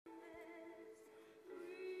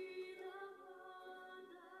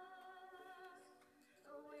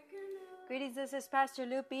Greetings, this is Pastor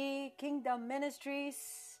Lupi, Kingdom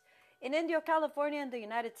Ministries in Indio, California, in the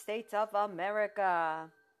United States of America.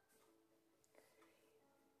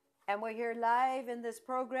 And we're here live in this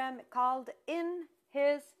program called In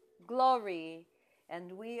His Glory.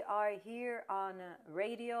 And we are here on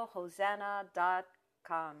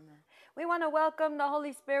RadioHosanna.com. We want to welcome the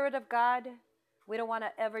Holy Spirit of God. We don't want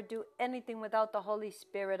to ever do anything without the Holy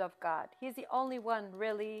Spirit of God. He's the only one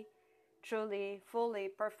really, truly, fully,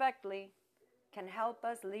 perfectly can help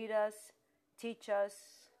us, lead us, teach us,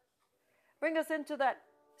 bring us into that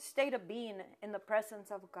state of being in the presence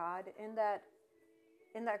of God, in that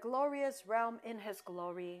glorious realm in His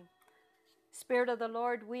glory. Spirit of the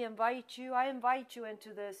Lord, I invite you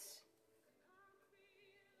into this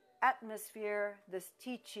atmosphere, this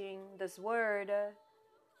teaching, this word,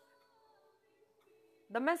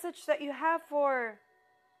 the message that you have for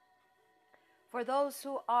those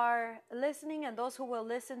who are listening and those who will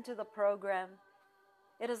listen to the program.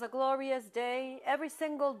 It is a glorious day. Every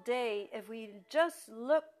single day, if we just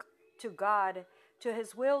look to God, to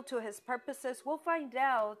His will, to His purposes, we'll find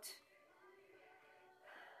out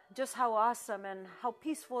just how awesome and how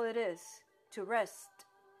peaceful it is to rest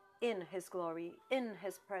in His glory, in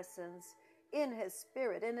His presence, in His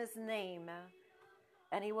Spirit, in His name.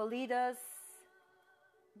 And He will lead us.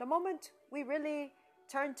 The moment we really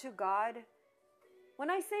turn to God,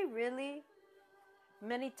 when I say really,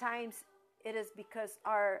 many times it is because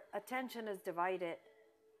our attention is divided.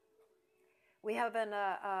 We have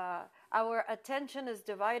our attention is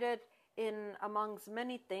divided in amongst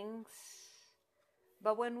many things.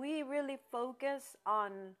 But when we really focus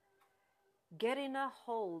on getting a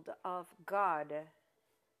hold of God,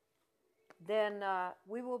 then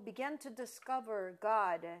we will begin to discover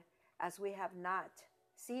God as we have not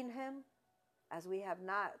seen Him, as we have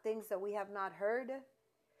not, things that we have not heard.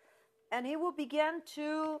 And He will begin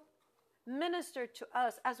to minister to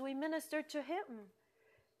us as we minister to Him.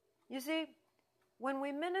 You see, when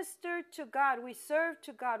we minister to God, we serve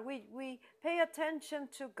to God, we pay attention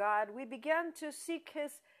to God, we begin to seek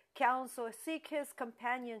His counsel, seek His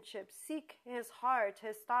companionship, seek His heart,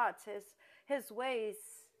 His thoughts, His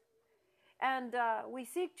ways. And we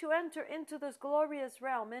seek to enter into this glorious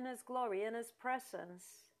realm, in His glory, in His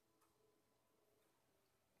presence.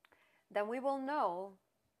 Then we will know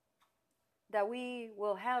that we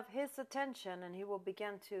will have His attention and He will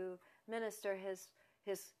begin to minister His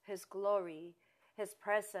glory, His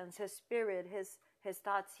presence, His Spirit, His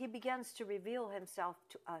thoughts. He begins to reveal Himself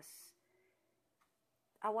to us.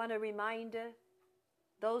 I want to remind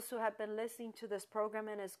those who have been listening to this program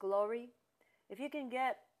in His glory, if you can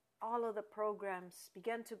get all of the programs,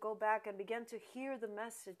 begin to go back and begin to hear the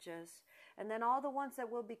messages, and then all the ones that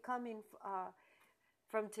will be coming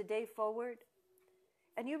from today forward,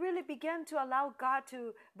 and you really begin to allow God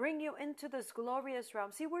to bring you into this glorious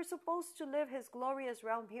realm. See, we're supposed to live His glorious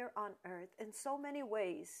realm here on earth in so many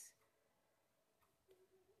ways,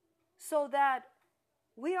 so that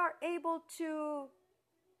we are able to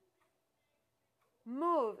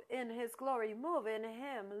move in His glory, move in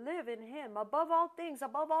Him, live in Him, above all things,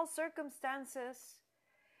 above all circumstances,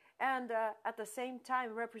 and at the same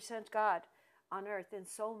time represent God on earth in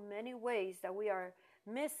so many ways that we are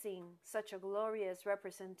missing such a glorious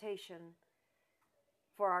representation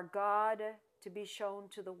for our God to be shown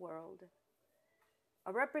to the world.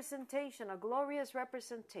 A representation, a glorious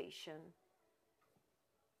representation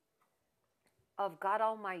of God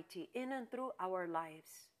Almighty in and through our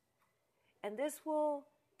lives. And this will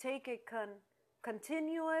take a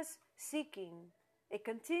continuous seeking, a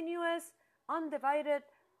continuous undivided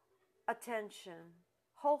attention,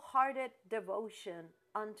 wholehearted devotion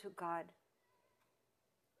unto God.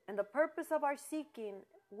 And the purpose of our seeking,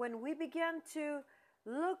 when we begin to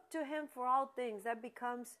look to Him for all things, that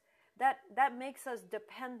makes us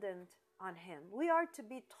dependent on Him. We are to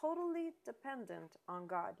be totally dependent on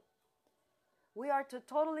God. We are to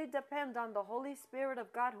totally depend on the Holy Spirit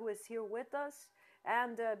of God who is here with us,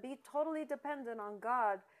 and be totally dependent on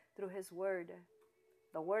God through His Word.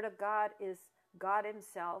 The Word of God is God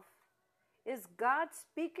Himself. Is God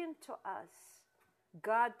speaking to us?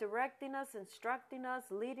 God directing us, instructing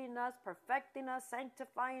us, leading us, perfecting us,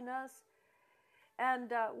 sanctifying us.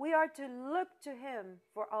 And we are to look to Him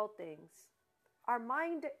for all things. Our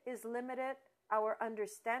mind is limited. Our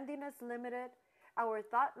understanding is limited. Our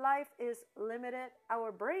thought life is limited.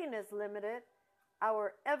 Our brain is limited.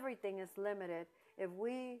 Our everything is limited. If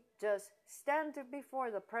we just stand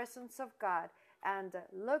before the presence of God and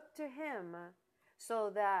look to Him, so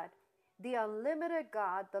that the unlimited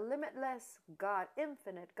God, the limitless God,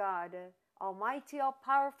 infinite God, almighty,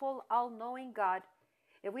 all-powerful, all-knowing God,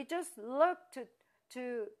 if we just look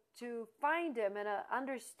to find Him and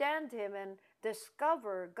understand Him and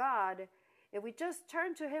discover God, if we just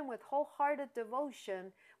turn to Him with wholehearted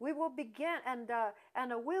devotion, we will begin, and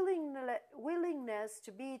a willingness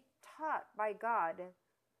to be taught by God.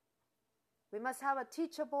 We must have a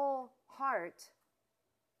teachable heart,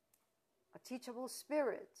 a teachable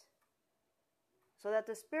spirit, so that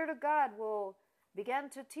the Spirit of God will begin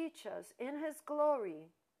to teach us in His glory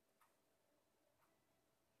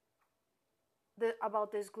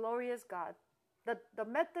about this glorious God. The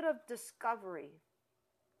method of discovery.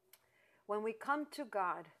 When we come to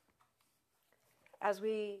God, as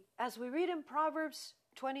we read in Proverbs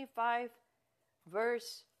 25,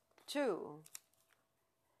 verse 2,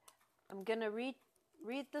 I'm going to read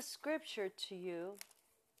the scripture to you.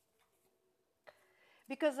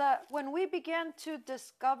 Because when we begin to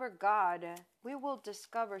discover God, we will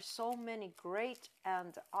discover so many great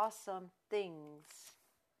and awesome things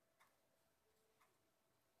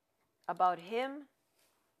about Him,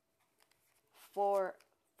 for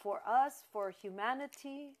us, for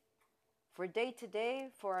humanity, for day to day,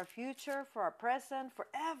 for our future, for our present, for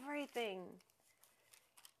everything.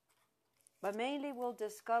 But mainly we'll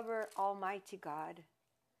discover Almighty God.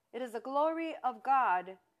 It is the glory of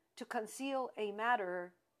God to conceal a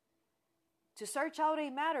matter. To search out a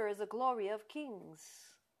matter is the glory of kings.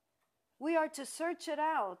 We are to search it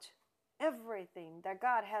out, everything that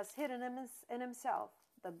God has hidden in Himself,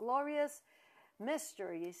 the glorious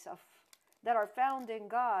mysteries that are found in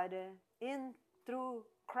God through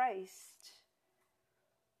Christ.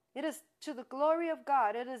 It is to the glory of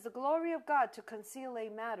God. It is the glory of God to conceal a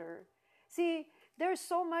matter. See, there's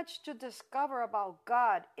so much to discover about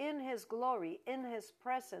God in His glory, in His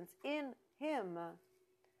presence, in Him.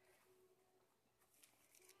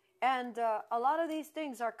 And a lot of these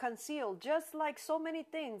things are concealed, just like so many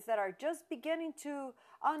things that are just beginning to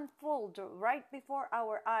unfold right before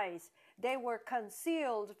our eyes. They were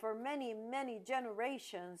concealed for many, many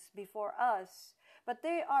generations before us. But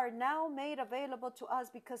they are now made available to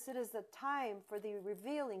us because it is the time for the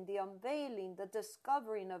revealing, the unveiling, the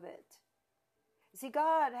discovering of it. See,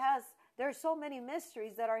 there are so many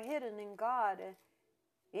mysteries that are hidden in God,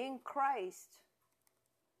 in Christ.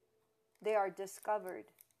 They are discovered.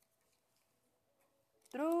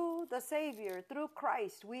 Through the Savior, through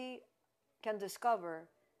Christ, we can discover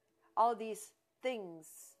all these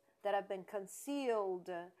things that have been concealed,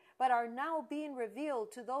 but are now being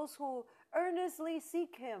revealed to those who earnestly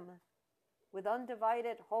seek Him with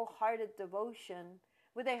undivided, wholehearted devotion,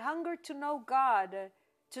 with a hunger to know God.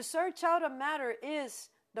 To search out a matter is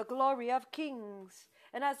the glory of kings.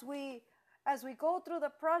 And as we go through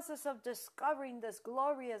the process of discovering this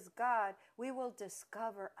glorious God, we will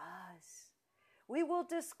discover us. We will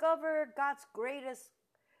discover God's greatest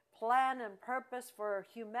plan and purpose for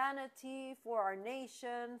humanity, for our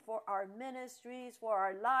nation, for our ministries, for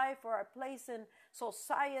our life, for our place in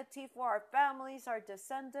society, for our families, our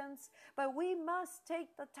descendants. But we must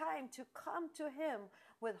take the time to come to Him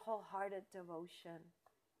with wholehearted devotion,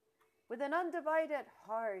 with an undivided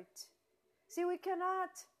heart. See, we cannot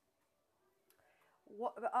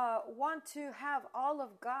want to have all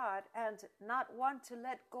of God and not want to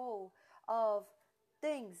let go of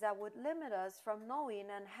things that would limit us from knowing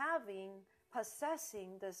and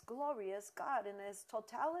possessing this glorious God in His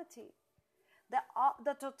totality.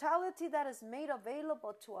 The totality that is made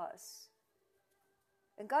available to us.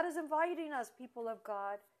 And God is inviting us, people of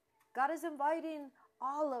God. God is inviting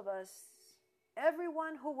all of us,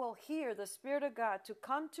 everyone who will hear the Spirit of God, to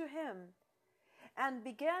come to Him and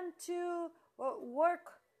begin to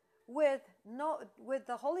work with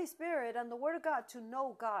the Holy Spirit and the Word of God to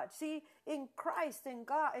know God. See, in Christ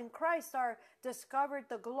are discovered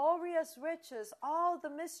the glorious riches, all the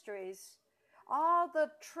mysteries, all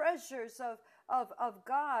the treasures of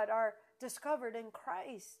God are discovered in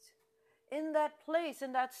Christ. In that place,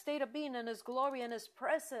 in that state of being, in His glory, in His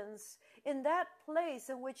presence, in that place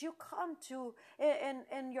in which you come to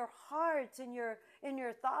in your heart, in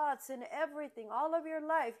your thoughts, in everything, all of your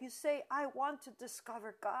life, you say, I want to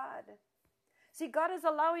discover God. See, God is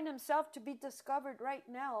allowing Himself to be discovered right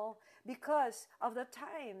now because of the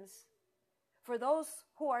times. For those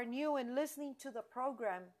who are new and listening to the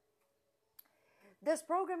program, this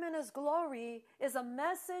program in His glory is a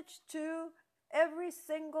message to every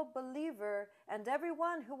single believer and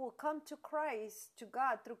everyone who will come to Christ, to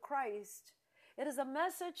God through Christ. It is a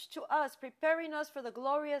message to us, preparing us for the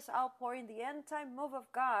glorious outpouring, the end time move of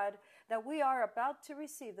God that we are about to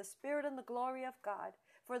receive, the Spirit and the glory of God.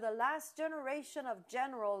 for the last generation of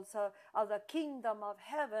generals of the kingdom of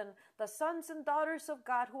heaven, the sons and daughters of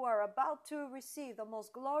God who are about to receive the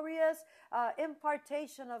most glorious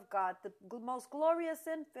impartation of God, the most glorious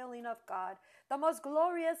infilling of God, the most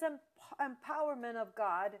glorious empowerment of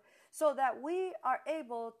God, so that we are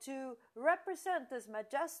able to represent this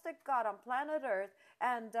majestic God on planet Earth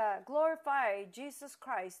and glorify Jesus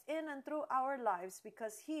Christ in and through our lives,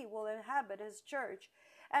 because He will inhabit His church.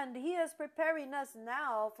 And He is preparing us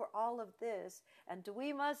now for all of this. And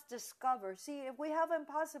we must discover. See, if we have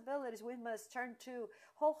impossibilities, we must turn to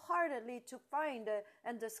wholeheartedly to find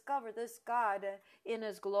and discover this God in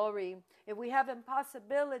His glory. If we have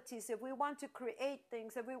impossibilities, if we want to create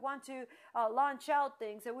things, if we want to launch out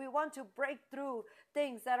things, if we want to break through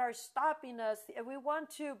things that are stopping us, if we want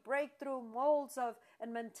to break through molds of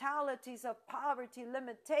and mentalities of poverty,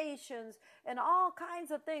 limitations, and all kinds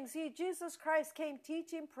of things. See, Jesus Christ came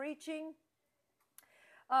teaching, preaching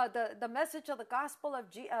the message of the gospel of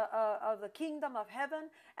the kingdom of heaven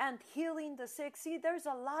and healing the sick. See, there's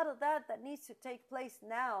a lot of that needs to take place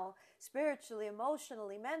now, spiritually,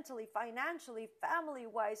 emotionally, mentally, financially,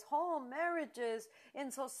 family-wise, home, marriages, in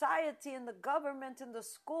society, in the government, in the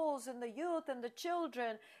schools, in the youth, in the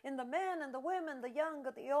children, in the men and the women, the young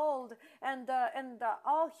and the old, and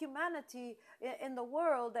all humanity in the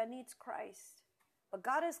world that needs Christ. But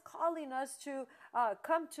God is calling us to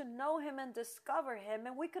come to know Him and discover Him.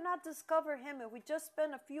 And we cannot discover Him if we just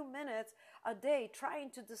spend a few minutes a day trying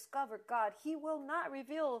to discover God. He will not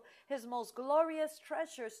reveal His most glorious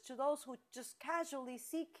treasures to those who just casually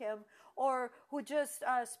seek Him, or who just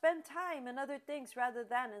spend time in other things rather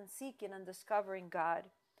than in seeking and discovering God.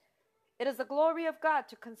 It is the glory of God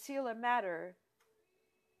to conceal a matter.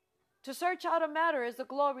 To search out a matter is the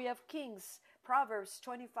glory of kings. Proverbs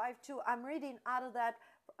 25:2. I'm reading out of that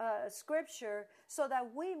scripture so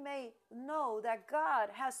that we may know that God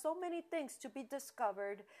has so many things to be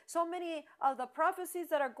discovered, so many of the prophecies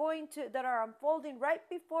that are unfolding right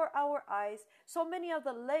before our eyes, so many of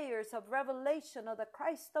the layers of revelation of the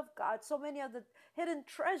Christ of God, so many of the hidden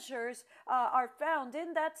treasures are found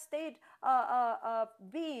in that state of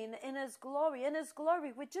being in His glory. In His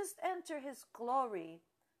glory, we just enter His glory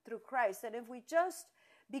through Christ. And if we just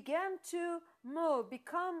begin to move,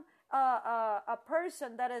 become a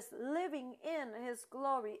person that is living in His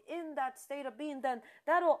glory, in that state of being, then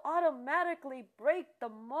that will automatically break the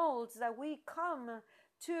molds that we come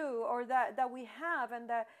to, or that we have, and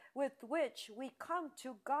that with which we come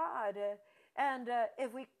to God. And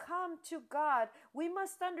if we come to God, we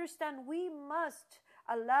must understand we must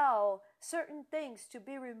allow certain things to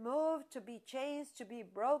be removed, to be changed, to be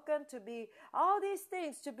broken, to be all these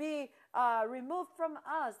things to be removed from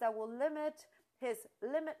us that will limit His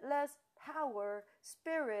limitless power,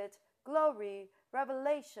 spirit, glory,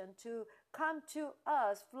 revelation to come to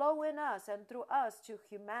us, flow in us, and through us to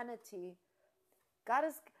humanity. God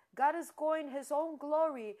is going, His own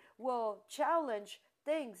glory will challenge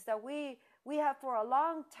things that we have for a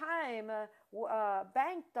long time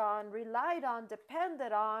banked on, relied on,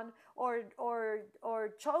 depended on, or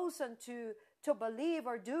chosen to believe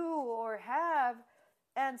or do or have.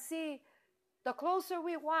 And see, the closer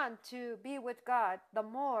we want to be with God, the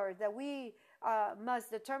more that we must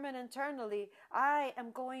determine internally, I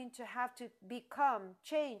am going to have to become,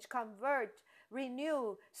 change, convert,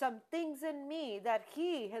 renew some things in me that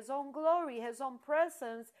He, His own glory, His own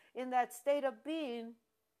presence in that state of being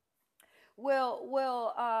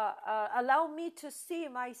will allow me to see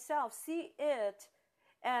myself, see it,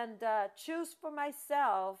 and choose for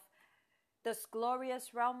myself this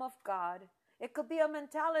glorious realm of God. It could be a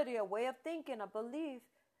mentality, a way of thinking, a belief.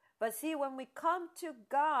 But see, when we come to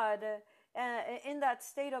God in that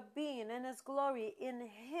state of being, in His glory, in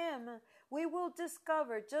Him, we will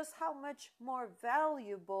discover just how much more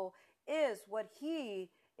valuable is what He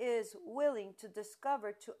is willing to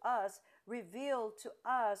discover to us, reveal to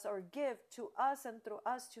us, or give to us and through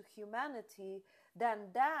us to humanity, than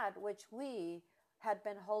that which we had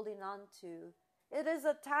been holding on to. It is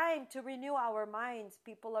a time to renew our minds,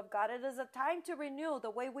 people of God. It is a time to renew the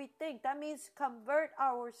way we think. That means convert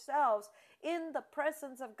ourselves in the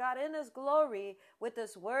presence of God, in His glory, with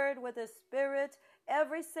His Word, with His Spirit,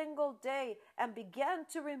 every single day, and begin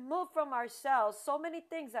to remove from ourselves so many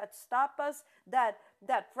things that stop us, that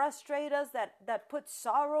frustrate us, that put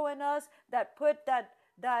sorrow in us, that put that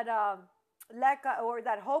lack of, or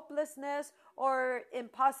that hopelessness, or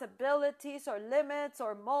impossibilities, or limits,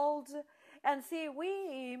 or molds. And see,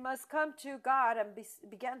 we must come to God and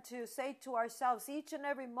begin to say to ourselves each and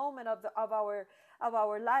every moment of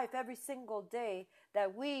our life, every single day,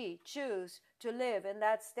 that we choose to live in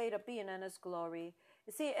that state of being in His glory.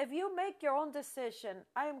 See, if you make your own decision,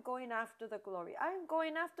 I am going after the glory. I am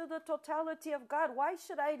going after the totality of God. Why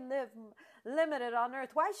should I live limited on earth?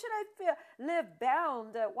 Why should I live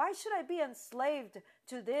bound? Why should I be enslaved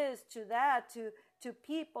to this, to that, to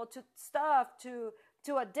people, to stuff, to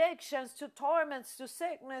addictions, to torments, to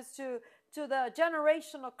sickness, to the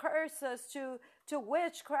generational curses, to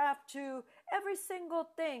witchcraft, to every single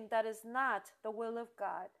thing that is not the will of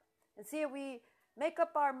God? And see, we make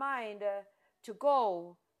up our mind to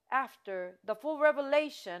go after the full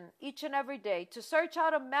revelation each and every day. To search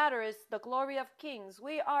out a matter is the glory of kings.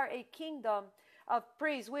 We are a kingdom of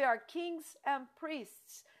priests. We are kings and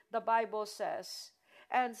priests, the Bible says.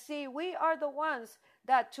 And see, we are the ones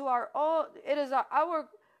that to our own, it is our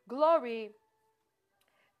glory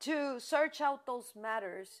to search out those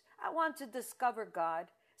matters. I want to discover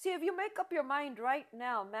God. See, if you make up your mind right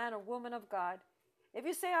now, man or woman of God, if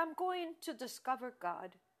you say, I'm going to discover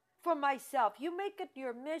God for myself, you make it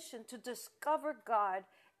your mission to discover God,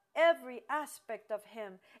 every aspect of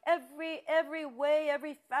Him, every way,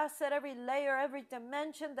 every facet, every layer, every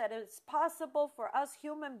dimension that is possible for us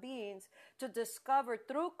human beings to discover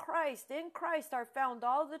through Christ. In Christ are found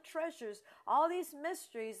all the treasures, all these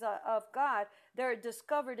mysteries of God. They're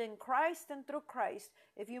discovered in Christ and through Christ.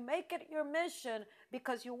 If you make it your mission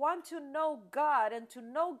because you want to know God, and to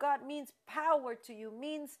know God means power to you,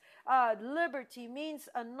 means liberty, means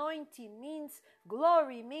anointing, means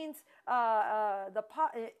glory, means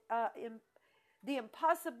the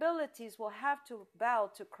impossibilities will have to bow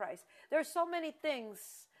to Christ. There's so many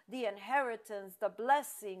things, the inheritance, the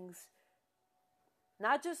blessings,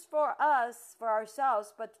 not just for us, for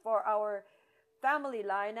ourselves, but for our family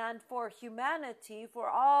line and for humanity, for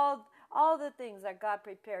all the things that God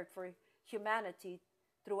prepared for humanity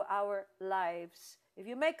through our lives. If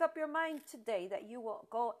you make up your mind today that you will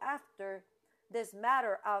go after this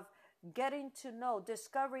matter of getting to know,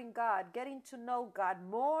 discovering God, getting to know God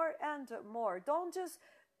more and more. Don't just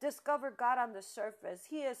discover God on the surface.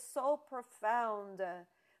 He is so profound.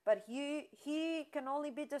 But he can only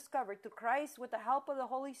be discovered through Christ, with the help of the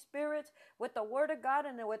Holy Spirit, with the Word of God,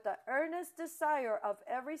 and with the earnest desire of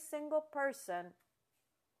every single person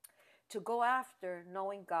to go after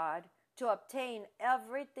knowing God, to obtain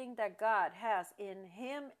everything that God has in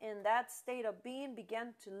Him in that state of being,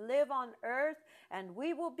 begin to live on earth, and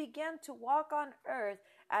we will begin to walk on earth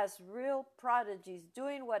as real prodigies,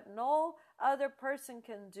 doing what no other person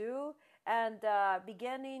can do, and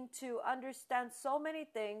beginning to understand so many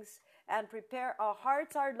things and prepare our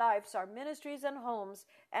hearts, our lives, our ministries and homes,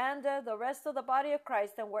 and the rest of the body of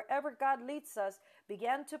Christ, and wherever God leads us,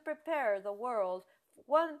 begin to prepare the world,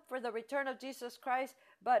 one, for the return of Jesus Christ,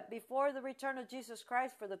 but before the return of Jesus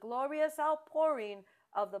Christ, for the glorious outpouring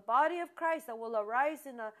of the body of Christ that will arise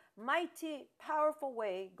in a mighty, powerful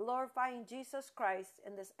way, glorifying Jesus Christ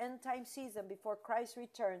in this end time season before Christ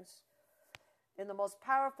returns, in the most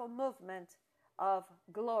powerful movement of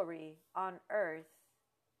glory on earth,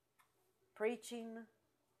 preaching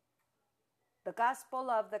the gospel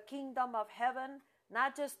of the kingdom of heaven,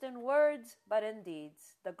 not just in words, but in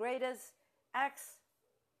deeds. The greatest acts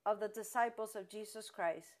of the disciples of Jesus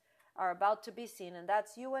Christ are about to be seen, and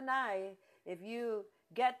that's you and I. If you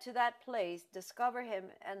get to that place, discover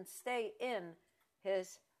Him, and stay in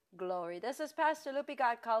His glory. This is Pastor Lupi,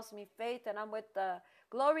 God Calls Me Faith, and I'm with the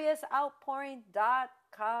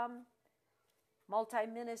gloriousoutpouring.com,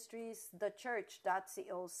 multi-ministries,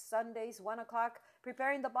 thechurch.co, Sundays, 1 o'clock,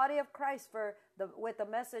 preparing the body of Christ with the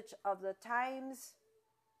message of the times,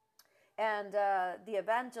 and the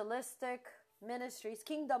evangelistic ministries,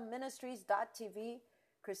 kingdomministries.tv,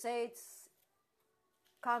 crusades,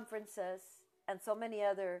 conferences, and so many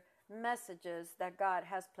other messages that God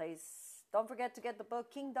has placed. Don't forget to get the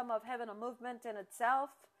book Kingdom of Heaven, a Movement in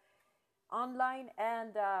Itself, online,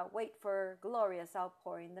 and wait for Glorious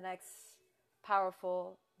Outpouring, the next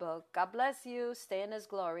powerful book. God bless you. Stay in His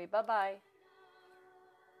glory. Bye-bye.